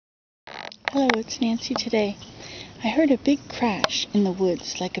Hello, it's Nancy today. I heard a big crash in the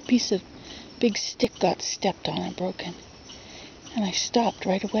woods, like a piece of big stick got stepped on and broken. And I stopped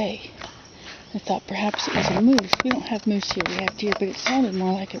right away. I thought perhaps it was a moose. We don't have moose here, we have deer, but it sounded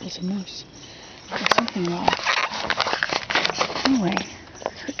more like it was a moose. Or something wrong. Anyway,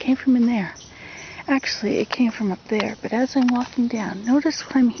 so it came from in there. Actually, it came from up there, but as I'm walking down, notice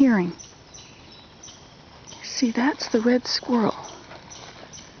what I'm hearing. See, that's the red squirrel.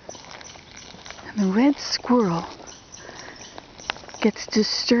 And the red squirrel gets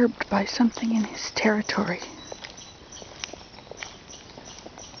disturbed by something in his territory.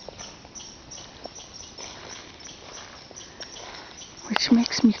 Which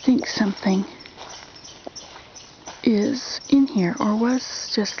makes me think something is in here, or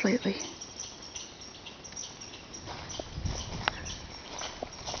was just lately.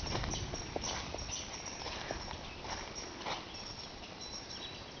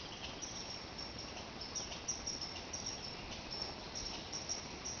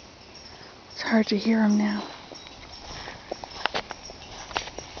 It's hard to hear him now.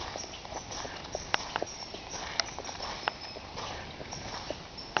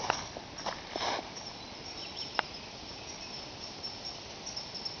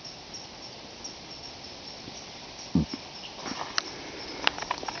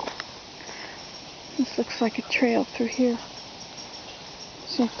 This looks like a trail through here.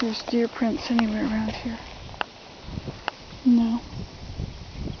 See if there's deer prints anywhere around here. No.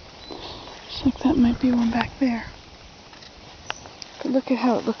 Looks like that might be one back there. But look at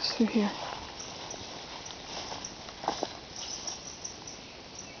how it looks through here.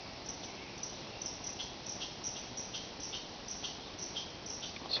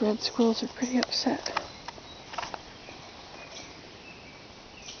 Those red squirrels are pretty upset.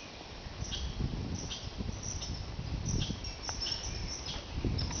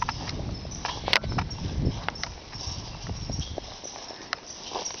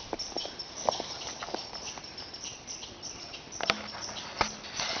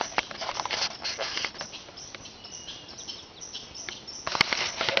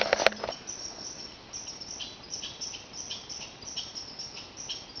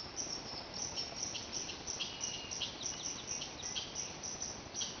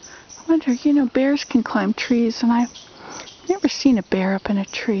 I wonder, bears can climb trees, and I've never seen a bear up in a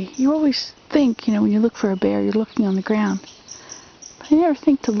tree. You always think, when you look for a bear, you're looking on the ground. But I never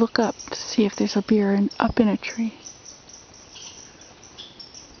think to look up to see if there's a bear up in a tree.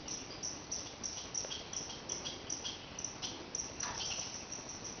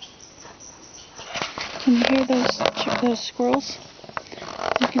 Can you hear those squirrels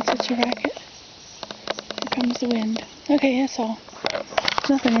making such a racket? Here comes the wind. Okay, that's all. There's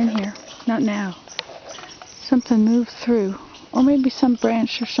nothing in here. Not now. Something moved through. Or maybe some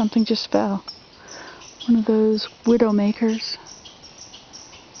branch or something just fell. One of those widow makers.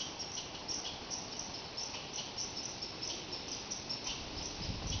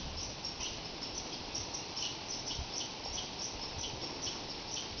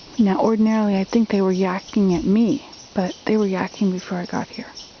 Now, ordinarily, I think they were yakking at me, but they were yakking before I got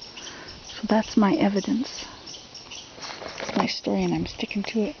here. So that's my evidence. It's my story, and I'm sticking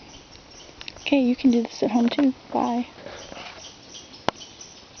to it. Okay, you can do this at home too. Bye.